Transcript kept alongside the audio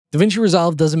Davinci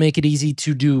Resolve doesn't make it easy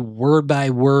to do word by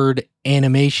word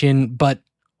animation, but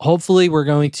hopefully we're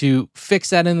going to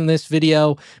fix that in this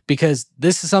video, because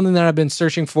this is something that I've been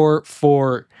searching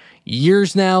for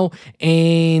years now,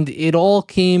 and it all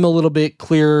came a little bit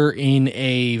clearer in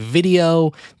a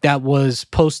video that was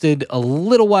posted a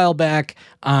little while back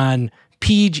on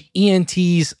Peej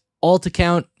ENT's alt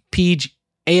account, Peej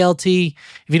ALT. If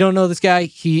you don't know this guy,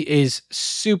 he is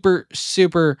super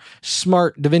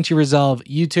smart Davinci Resolve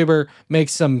YouTuber,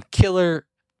 makes some killer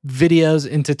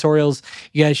videos and tutorials.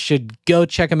 You guys should go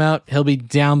check him out. He'll be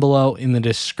down below in the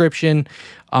description.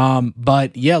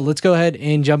 But yeah, let's go ahead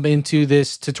and jump into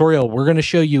this tutorial. We're going to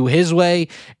show you his way,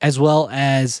 as well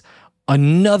as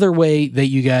another way that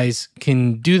you guys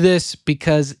can do this,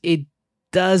 because it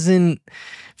doesn't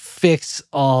fix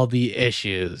all the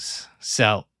issues.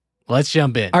 So let's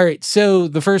jump in. All right, so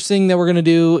the first thing that we're going to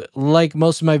do, like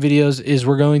most of my videos, is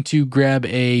we're going to grab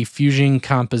a Fusion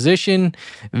composition.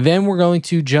 Then we're going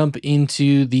to jump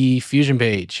into the Fusion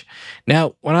page.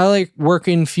 Now, when I like work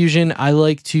in Fusion, I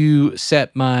like to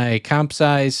set my comp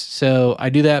size. So I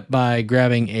do that by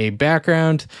grabbing a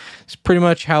background. It's pretty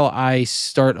much how I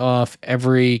start off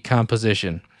every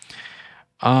composition.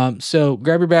 So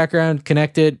grab your background,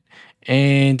 connect it.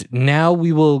 And now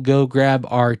we will go grab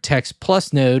our text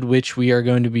plus node, which we are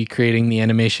going to be creating the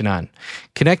animation on.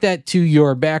 Connect that to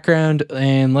your background,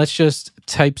 and let's just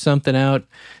type something out.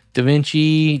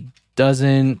 Davinci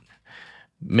doesn't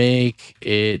make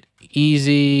it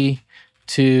easy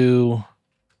to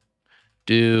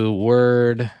do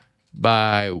word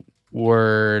by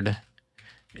word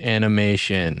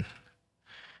animation.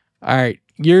 All right.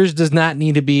 Yours does not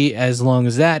need to be as long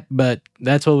as that, but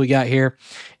that's what we got here.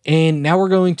 And now we're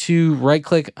going to right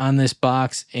click on this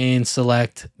box and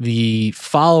select the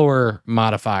follower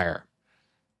modifier.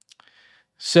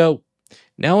 So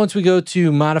now once we go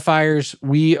to modifiers,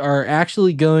 we are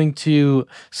actually going to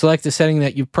select a setting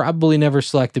that you've probably never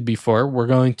selected before. We're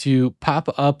going to pop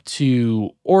up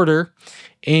to order,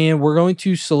 and we're going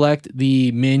to select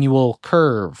the manual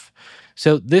curve.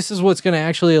 So this is what's going to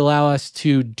actually allow us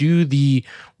to do the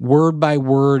word by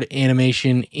word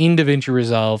animation in Davinci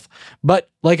Resolve.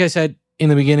 But like I said in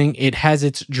the beginning, it has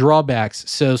its drawbacks.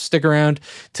 So stick around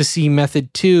to see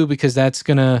method 2, because that's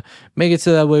going to make it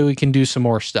so that way we can do some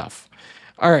more stuff.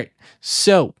 All right.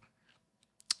 So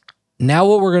now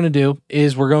what we're going to do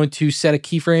is we're going to set a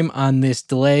keyframe on this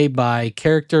delay by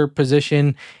character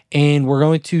position, and we're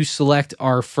going to select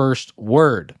our first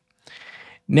word.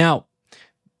 Now,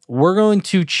 we're going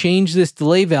to change this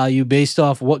delay value based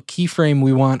off what keyframe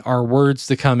we want our words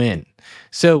to come in.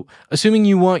 So assuming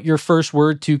you want your first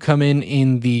word to come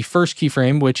in the first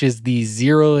keyframe, which is the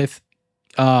 0th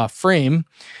frame,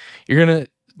 you're going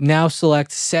to now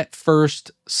select set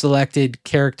first selected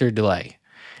character delay.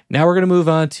 Now we're going to move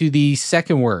on to the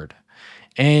second word.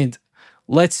 And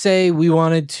let's say we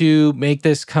wanted to make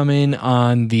this come in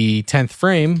on the 10th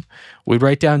frame. We'd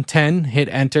write down 10, hit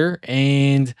enter,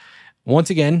 and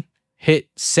once again, hit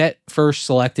set first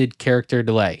selected character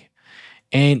delay.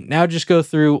 And now just go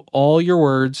through all your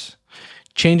words,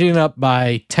 changing it up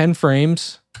by 10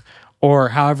 frames, or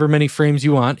however many frames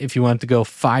you want. If you want to go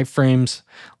 5 frames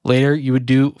later, you would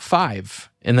do 5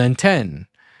 and then 10.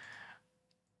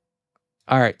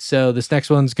 All right, so this next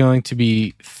one's going to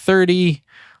be 30.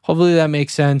 Hopefully that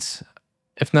makes sense.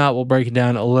 If not, we'll break it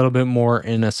down a little bit more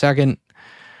in a second.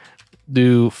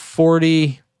 Do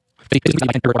 40.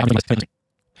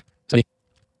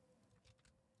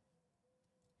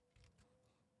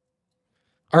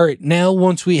 All right, now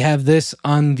once we have this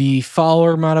on the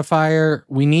follower modifier,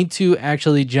 we need to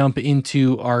actually jump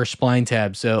into our spline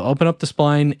tab. So open up the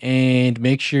spline and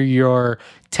make sure your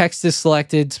text is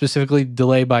selected, specifically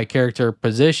delay by character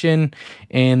position.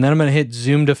 And then I'm going to hit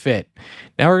zoom to fit.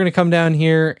 Now we're going to come down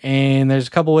here, and there's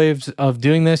a couple ways of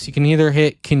doing this. You can either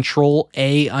hit Control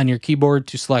A on your keyboard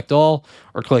to select all,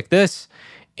 or click this.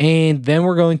 And then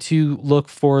we're going to look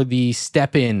for the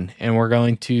step in, and we're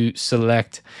going to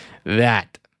select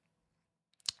that.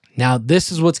 Now,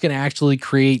 this is what's going to actually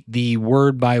create the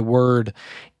word by word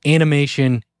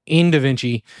animation in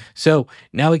Davinci. So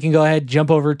now we can go ahead,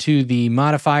 jump over to the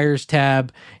modifiers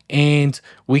tab, and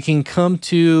we can come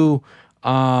to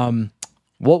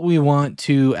what we want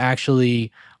to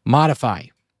actually modify.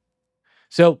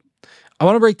 So I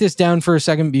want to break this down for a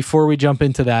second before we jump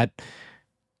into that.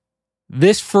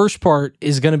 This first part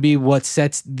is going to be what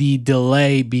sets the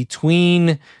delay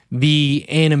between the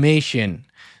animation.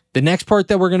 The next part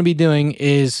that we're going to be doing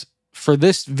is, for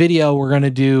this video, we're going to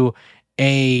do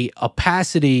a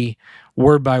opacity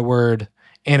word by word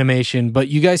animation, but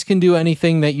you guys can do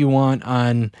anything that you want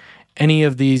on any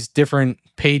of these different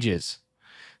pages.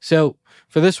 So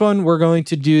for this one, we're going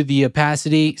to do the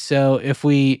opacity. So if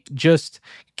we just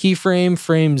keyframe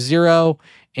frame 0,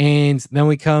 and then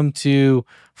we come to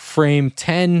frame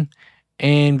 10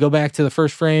 and go back to the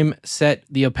first frame, set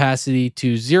the opacity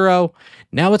to 0.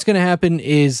 Now what's going to happen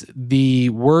is the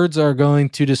words are going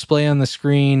to display on the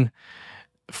screen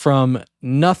from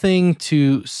nothing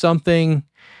to something,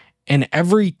 and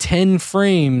every 10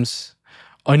 frames,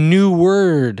 a new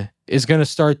word is going to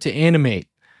start to animate.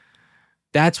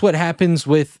 That's what happens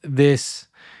with this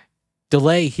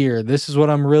delay here. This is what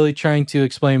I'm really trying to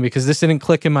explain because this didn't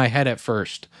click in my head at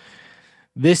first.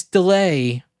 This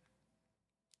delay,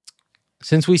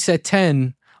 since we set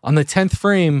 10, on the 10th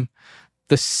frame,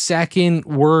 the second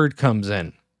word comes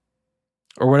in,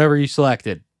 or whatever you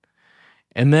selected.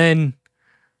 And then,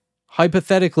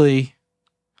 hypothetically,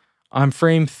 on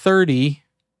frame 30,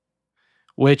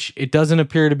 which it doesn't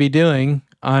appear to be doing,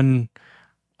 on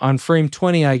frame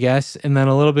 20, I guess, and then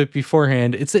a little bit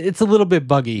beforehand, it's a little bit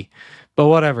buggy, but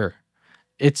whatever.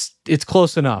 It's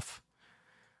close enough.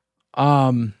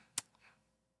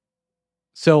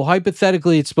 So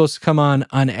hypothetically, it's supposed to come on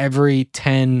every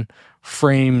 10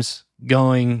 frames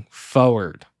going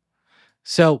forward.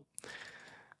 So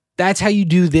that's how you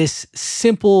do this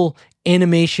simple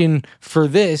animation for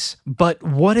this. But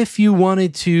what if you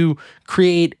wanted to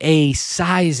create a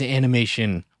size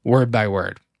animation word by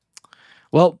word?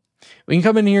 Well, we can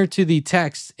come in here to the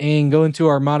text and go into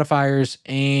our modifiers,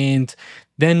 and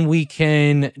then we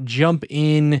can jump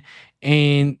in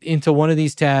and into one of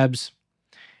these tabs,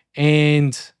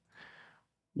 and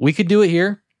we could do it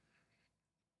here,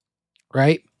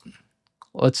 right?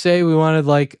 Let's say we wanted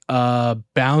like a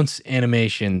bounce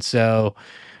animation. So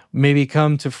maybe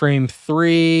come to frame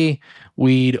 3,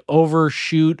 we'd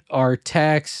overshoot our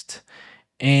text,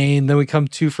 and then we come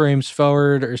 2 frames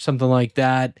forward or something like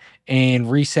that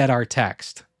and reset our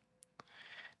text.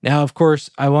 Now, of course,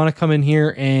 I want to come in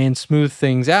here and smooth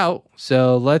things out.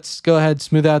 So let's go ahead and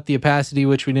smooth out the opacity,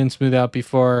 which we didn't smooth out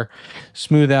before.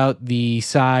 Smooth out the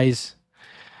size.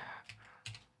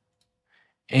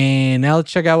 And now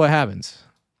let's check out what happens.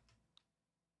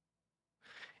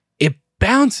 It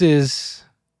bounces,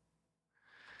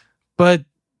 but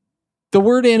the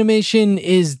word animation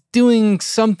is doing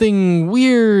something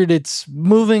weird. It's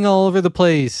moving all over the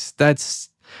place. That's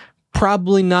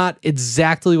probably not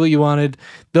exactly what you wanted,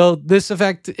 though this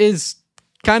effect is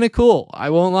kind of cool, I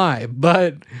won't lie,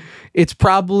 but it's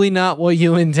probably not what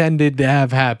you intended to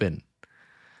have happen.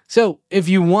 So if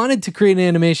you wanted to create an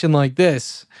animation like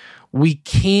this, we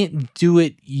can't do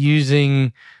it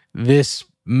using this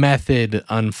method,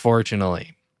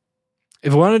 unfortunately.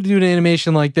 If we wanted to do an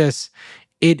animation like this,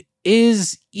 it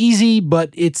is easy, but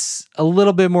it's a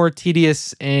little bit more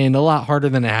tedious and a lot harder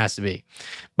than it has to be.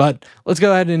 But let's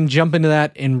go ahead and jump into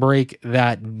that and break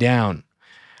that down.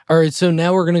 All right, so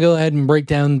now we're going to go ahead and break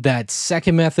down that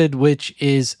second method, which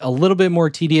is a little bit more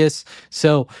tedious.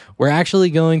 So we're actually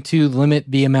going to limit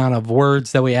the amount of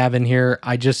words that we have in here.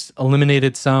 I just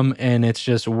eliminated some, and it's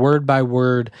just word by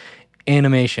word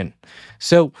animation.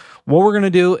 So what we're going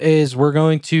to do is we're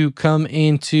going to come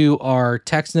into our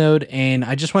text node, and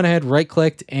I just went ahead, right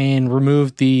clicked, and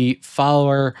removed the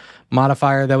follower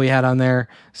modifier that we had on there.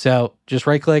 So just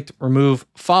right clicked, remove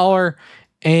follower.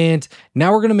 And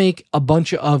now we're going to make a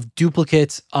bunch of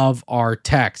duplicates of our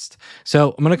text.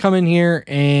 So I'm going to come in here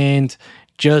and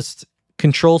just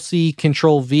Control C,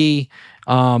 Control V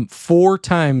 4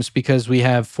 times because we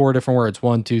have 4 different words.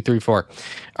 1, 2, 3, 4.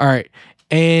 All right.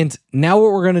 And now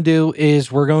what we're going to do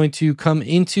is we're going to come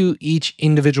into each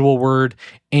individual word,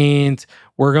 and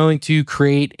we're going to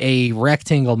create a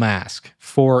rectangle mask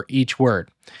for each word.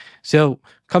 So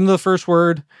come to the first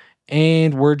word,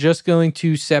 and we're just going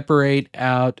to separate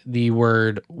out the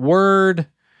word word.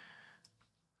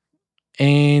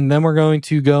 And then we're going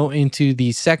to go into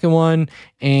the second one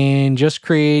and just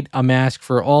create a mask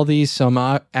for all these. So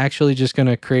I'm actually just going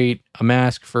to create a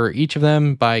mask for each of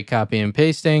them by copy and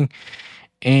pasting.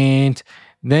 And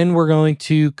then we're going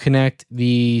to connect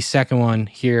the second one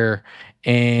here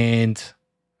and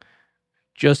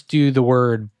just do the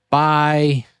word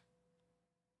by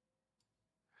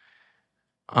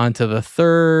onto the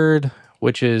third,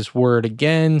 which is word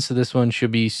again. So this one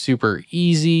should be super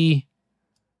easy.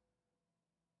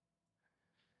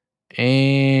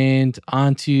 And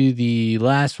onto the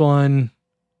last one,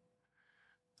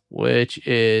 which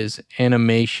is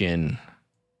animation.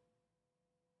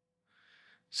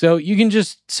 So you can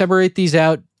just separate these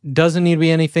out. Doesn't need to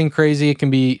be anything crazy. It can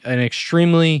be an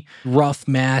extremely rough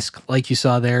mask like you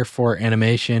saw there for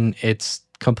animation. It's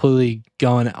completely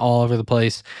going all over the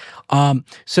place.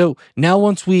 So now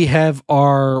once we have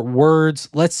our words,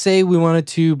 let's say we wanted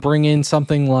to bring in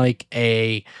something like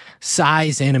a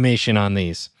size animation on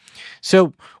these.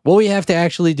 So what we have to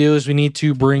actually do is we need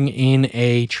to bring in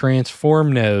a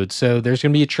transform node. So there's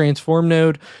going to be a transform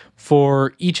node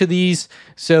for each of these.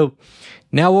 So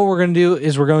now what we're going to do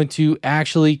is we're going to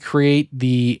actually create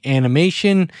the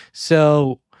animation.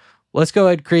 So let's go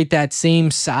ahead and create that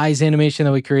same size animation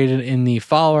that we created in the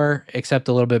follower, except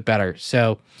a little bit better.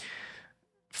 So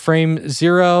frame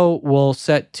 0 we'll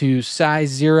set to size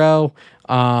 0.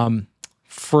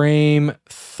 Frame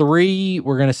 3,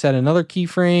 we're going to set another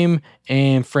keyframe,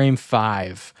 and frame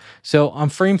 5. So on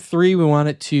frame 3, we want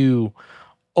it to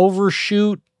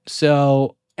overshoot.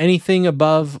 So anything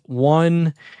above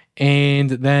 1, and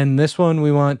then this one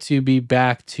we want to be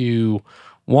back to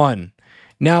 1.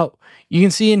 Now, you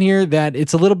can see in here that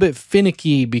it's a little bit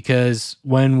finicky because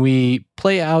when we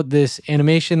play out this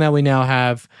animation that we now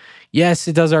have, yes,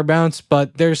 it does our bounce,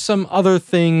 but there's some other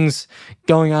things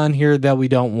going on here that we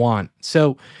don't want.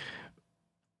 So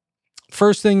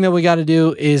first thing that we got to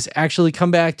do is actually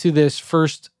come back to this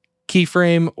first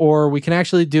keyframe, or we can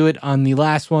actually do it on the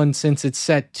last one since it's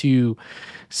set to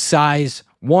size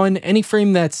 1. Any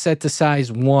frame that's set to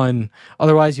size 1,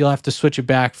 otherwise you'll have to switch it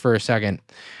back for a second.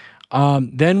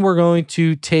 Then we're going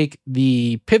to take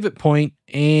the pivot point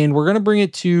and we're going to bring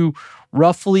it to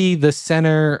roughly the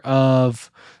center of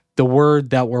the word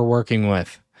that we're working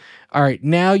with. All right,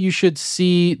 now you should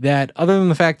see that other than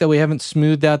the fact that we haven't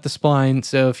smoothed out the spline,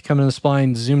 so if you come into the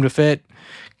spline, zoom to fit,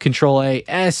 Control A,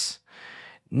 S,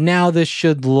 now this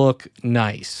should look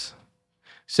nice.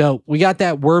 So we got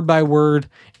that word by word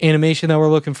animation that we're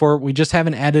looking for. We just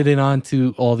haven't added it on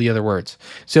to all the other words.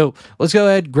 So let's go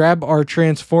ahead, grab our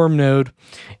transform node,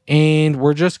 and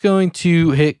we're just going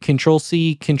to hit Control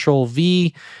C, Control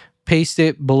V, paste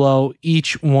it below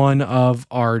each one of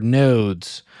our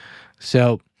nodes.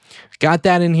 So got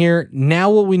that in here. Now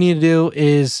what we need to do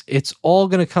is it's all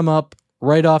going to come up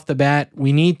right off the bat.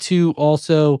 We need to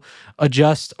also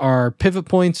adjust our pivot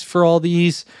points for all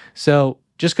these. So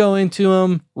just go into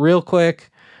them real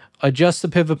quick, adjust the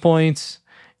pivot points,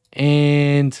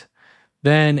 and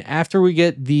then after we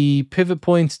get the pivot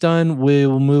points done, we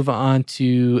will move on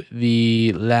to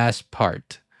the last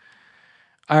part.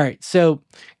 All right, so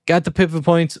got the pivot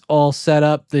points all set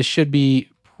up. This should be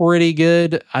pretty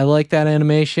good. I like that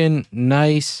animation.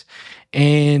 Nice.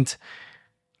 And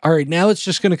all right, now it's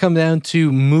just going to come down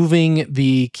to moving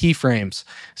the keyframes.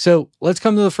 So let's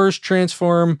come to the first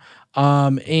transform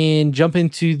and jump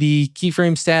into the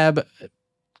keyframes tab,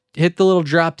 hit the little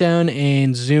drop down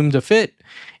and zoom to fit.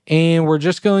 And we're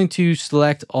just going to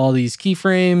select all these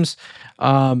keyframes,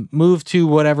 move to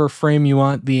whatever frame you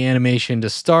want the animation to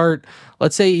start.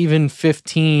 Let's say even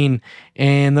 15.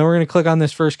 And then we're going to click on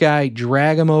this first guy,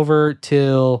 drag him over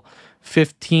till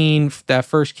 15. That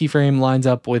first keyframe lines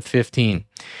up with 15.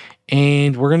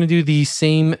 And we're going to do the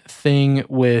same thing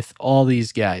with all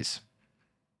these guys.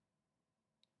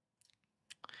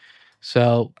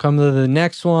 So come to the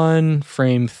next one,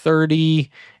 frame 30,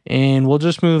 and we'll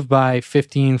just move by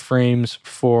 15 frames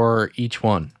for each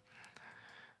one.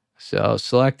 So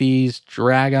select these,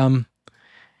 drag them,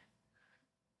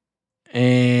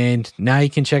 and now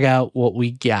you can check out what we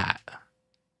got.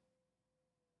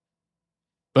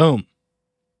 Boom.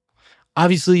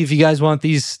 Obviously, if you guys want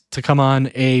these to come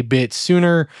on a bit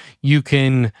sooner, you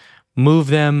can move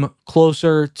them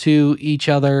closer to each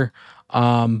other,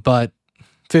 but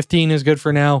 15 is good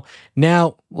for now.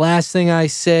 Now, last thing I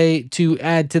say to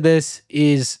add to this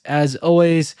is, as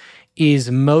always,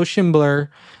 is motion blur.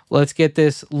 Let's get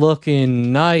this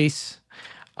looking nice.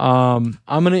 I'm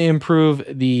going to improve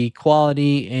the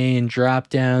quality and drop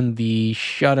down the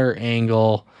shutter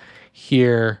angle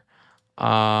here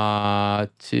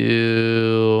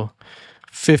to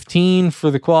 15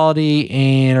 for the quality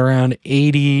and around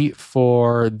 80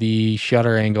 for the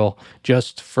shutter angle,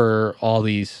 just for all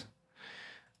these.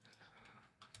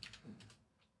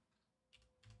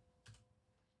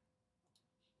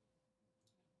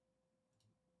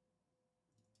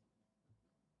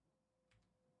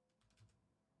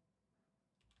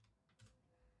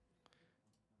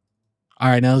 All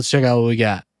right, now let's check out what we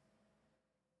got.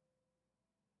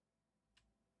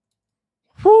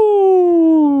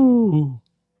 Woo!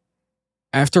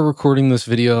 After recording this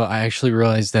video, I actually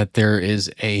realized that there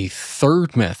is a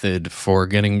third method for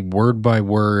getting word by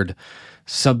word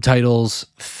subtitles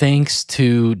thanks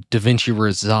to Davinci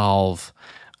Resolve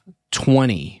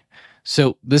 20.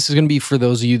 So this is going to be for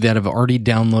those of you that have already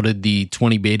downloaded the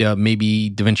 20 beta.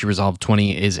 Maybe Davinci Resolve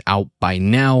 20 is out by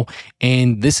now.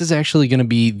 And this is actually going to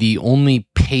be the only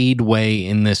paid way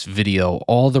in this video.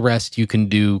 All the rest you can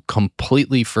do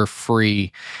completely for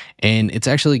free. And it's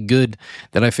actually good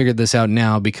that I figured this out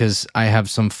now because I have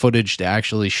some footage to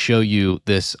actually show you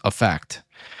this effect.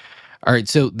 All right,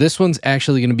 so this one's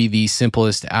actually going to be the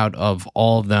simplest out of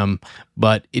all of them,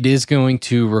 but it is going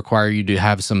to require you to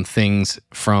have some things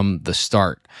from the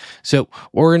start. So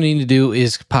what we're going to need to do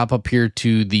is pop up here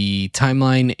to the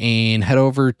timeline and head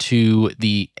over to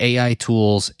the AI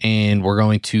tools, and we're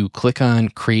going to click on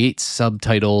Create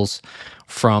Subtitles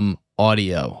from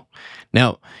Audio.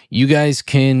 Now, you guys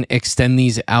can extend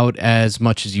these out as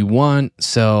much as you want.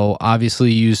 So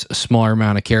obviously use a smaller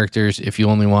amount of characters if you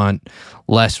only want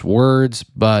less words,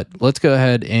 but let's go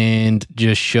ahead and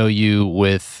just show you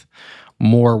with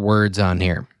more words on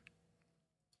here.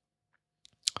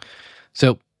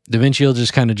 So DaVinci will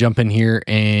just kind of jump in here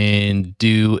and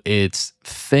do its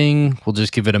thing. We'll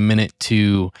just give it a minute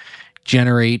to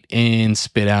generate and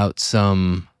spit out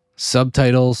some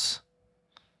subtitles.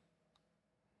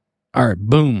 All right,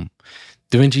 boom.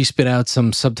 DaVinci spit out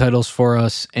some subtitles for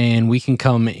us, and we can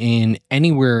come in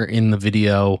anywhere in the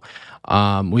video.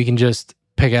 We can just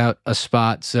pick out a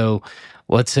spot. So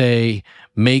let's say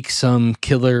make some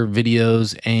killer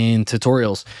videos and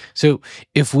tutorials. So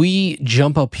if we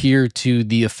jump up here to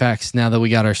the effects, now that we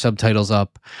got our subtitles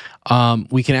up,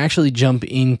 we can actually jump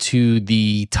into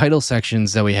the title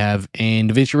sections that we have, and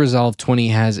Davinci Resolve 20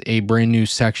 has a brand new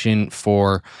section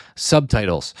for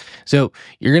subtitles. So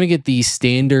you're going to get the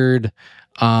standard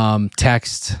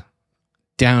text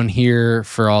down here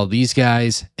for all these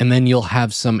guys, and then you'll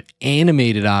have some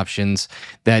animated options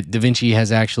that DaVinci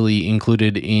has actually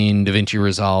included in Davinci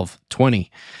Resolve 20.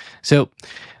 So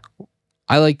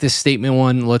I like this statement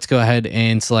one. Let's go ahead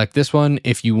and select this one.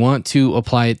 If you want to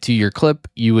apply it to your clip,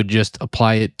 you would just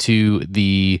apply it to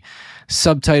the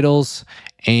subtitles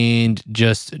and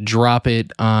just drop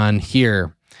it on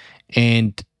here.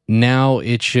 And now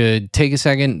it should take a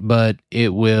second, but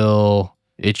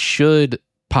it should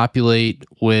populate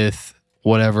with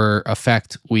whatever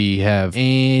effect we have.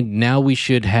 And now we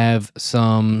should have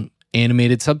some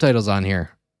animated subtitles on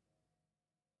here.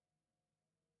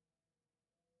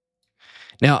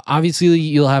 Now, obviously,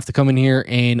 you'll have to come in here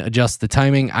and adjust the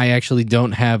timing. I actually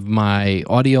don't have my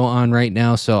audio on right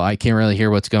now, so I can't really hear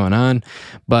what's going on.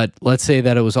 But let's say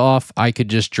that it was off. I could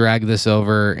just drag this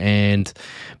over and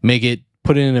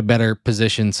put it in a better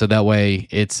position, so that way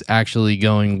it's actually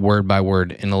going word by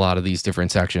word in a lot of these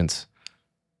different sections.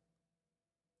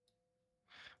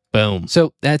 Boom.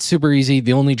 So that's super easy.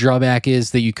 The only drawback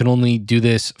is that you can only do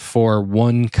this for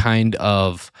one kind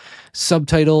of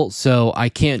subtitle. So I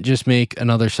can't just make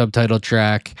another subtitle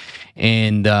track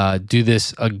and do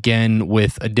this again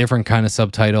with a different kind of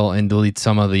subtitle and delete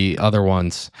some of the other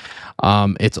ones.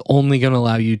 It's only going to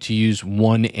allow you to use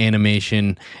one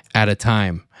animation at a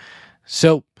time.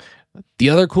 So the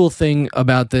other cool thing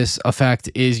about this effect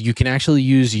is you can actually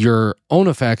use your own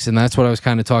effects, and that's what I was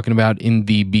kind of talking about in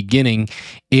the beginning.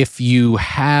 If you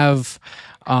have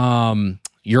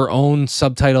your own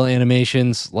subtitle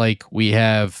animations like we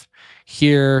have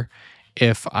here,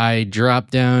 if I drop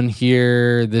down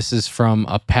here, this is from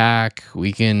a pack,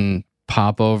 we can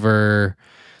pop over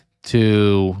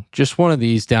to just one of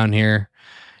these down here.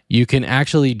 You can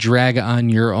actually drag on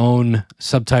your own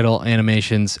subtitle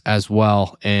animations as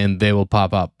well, and they will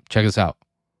pop up. Check this out.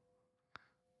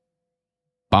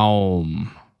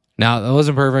 Boom. Now, that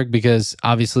wasn't perfect because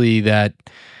obviously that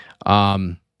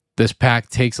this pack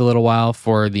takes a little while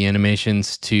for the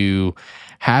animations to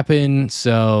happen.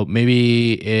 So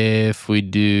maybe if we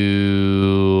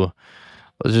do,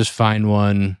 let's just find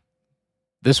one.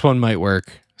 This one might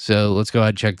work. So let's go ahead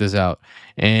and check this out,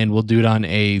 and we'll do it on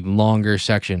a longer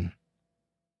section.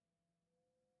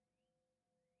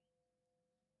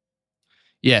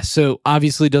 Yeah, so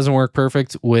obviously it doesn't work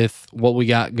perfect with what we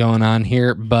got going on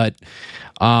here, but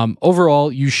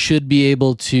overall, you should be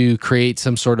able to create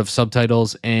some sort of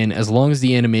subtitles, and as long as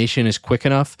the animation is quick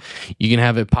enough, you can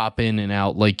have it pop in and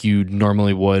out like you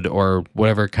normally would, or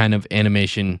whatever kind of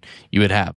animation you would have.